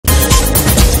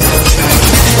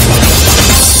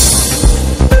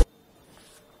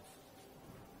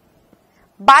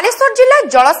बालेश्वर जिला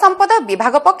जल संपद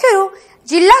विभाग पक्षर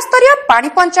जिला स्तरीय पानी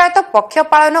पंचायत पक्ष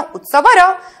पालन उत्सवर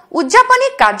उद्यापनी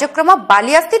कार्यक्रम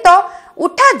बालिया स्थित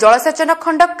उठा जलसेचन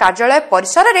खंड कार्यालय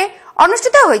परिसर में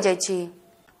अनुष्ठित हो जायछि।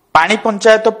 पानी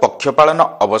पंचायत पक्ष पालन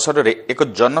अवसर में एक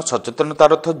जन सचेतनता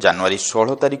रथ जनवरी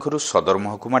 16 तारिख सदर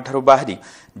महकुमा ठारू बाहरी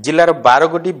जिलार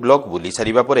 12 गोटी ब्लॉक बुली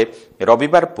सारिबा परे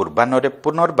रविवार पूर्वाह्न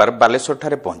पुनर्बार बालेश्वर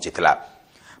ठारे पहुंचीथिला।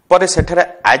 परे सेठारे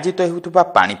आयोजित हेउथुबा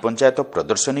पानी पंचायत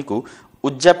प्रदर्शनी को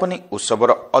उद्यापनी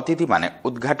उत्सवर अतिथि माने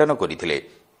उद्घाटन करथिले।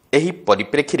 एही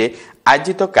परिप्रेक्षी रे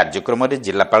आयोजित कार्यक्रम रे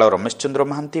जिलापाल रमेश चंद्र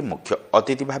महांती मुख्य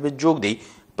अतिथि भावे जोग देई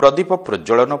प्रदीप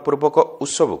प्रज्वलन पूर्वक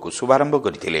उत्सव को शुभारंभ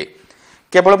करथिले।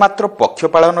 केवल मात्र पक्ष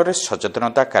पालन रे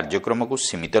सचेतनता कार्यक्रम को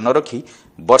सीमित न रखी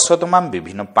वर्ष तमाम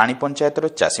विभिन्न पानी पंचायतर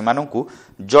चाषी मानू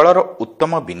जलर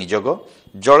उत्तम विनियोग,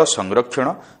 जल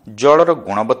संरक्षण, जलर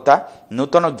गुणवत्ता,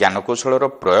 नूतन ज्ञानकौशल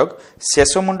प्रयोग,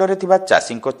 शेष मुंडरे थिबा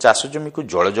चाषी चाष जमी को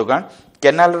जल जोगाण,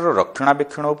 केनाल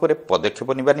रक्षणाबेक्षण उपरे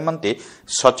पदक्षेप निबा निमंते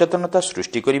सचेतनता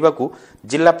सृष्टि करने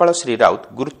जिलापाल श्री राउत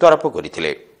गुरुत्वारोप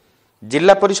करथिले।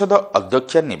 जिला परिषद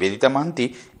अध्यक्ष निवेदिता महांती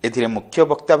एथिरे मुख्य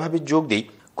वक्ता भावे जोग देई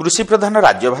कृषि प्रधान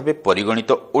राज्य भावे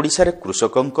परिगणित ओडिशा रे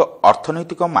कृषकों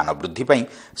अर्थनैतिक मान वृद्धि पई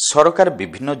सरकार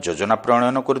विभिन्न योजना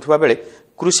प्रणयन करुवा बेले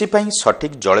कृषि पई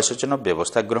सठिक जलसेचन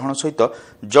व्यवस्था ग्रहण सहित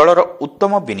जलर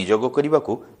उत्तम विनियोग करने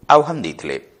को आह्वान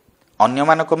देथिले। अन्य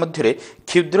मानक मध्यरे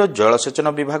क्षुद्र जलसेचन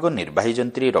विभाग निर्वाही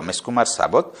जंत्री रमेश कुमार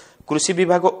सावत, कृषि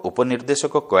विभाग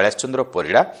उपनिर्देशक कैलाश चंद्र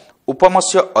परिड़ा,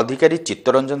 उपमत्स्य अधिकारी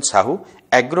चित्तरंजन साहू,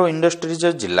 एग्रो इंडस्ट्रीज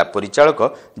जिला परिचालक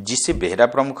जीसी बेहरा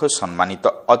प्रमुख सम्मानित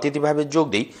अतिथि भावे जोग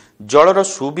देई जलर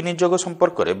सुविनियोग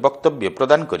संपर्क में वक्तव्य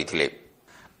प्रदान करथिले।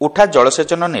 उठा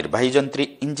जलसेचन निर्वाही जंत्री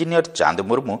इंजीनियर चांद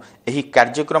मुर्मू एही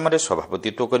कार्यक्रम में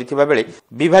सभापतित्व करथिबा बेले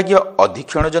विभागीय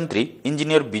अधीक्षण जंत्री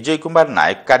इंजीनियर विजय कुमार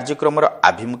नायक कार्यक्रम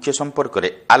आभिमुख्य संपर्क में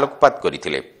आलोकपात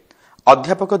करथिले।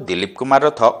 अध्यापक दिलीप कुमार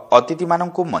रथ अतिथि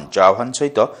मानक मंच आह्वान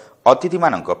सहित अतिथि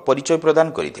मानक परिचय प्रदान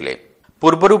करथिले।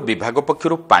 पूर्वर विभाग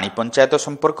पक्षर पानी पंचायत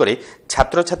संपर्क में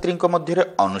छात्र छात्री मध्य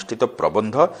अनुष्ठित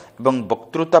प्रबंध एवं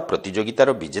वक्तृता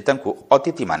प्रतियोगितार विजेता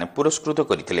अतिथि माने पुरस्कृत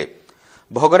करथिले।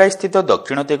 भोगराई स्थित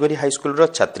दक्षिण तेगरी हाईस्कूल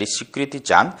छात्री स्वीकृति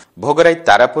चांद, भोगराई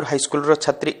तारापुर हाईस्कूल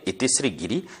छात्री इतिश्री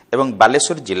गिरी एवं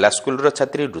बालेश्वर जिला स्कूल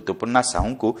छात्री ऋतुपूर्णा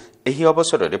साहू को एही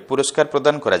अवसर में पुरस्कार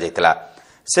प्रदान करा जायतिला।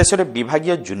 शेष में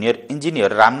विभागीय जूनियर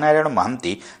इंजीनियर रामनारायण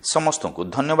महांती समस्त को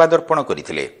धन्यवाद अर्पण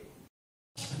करथिले।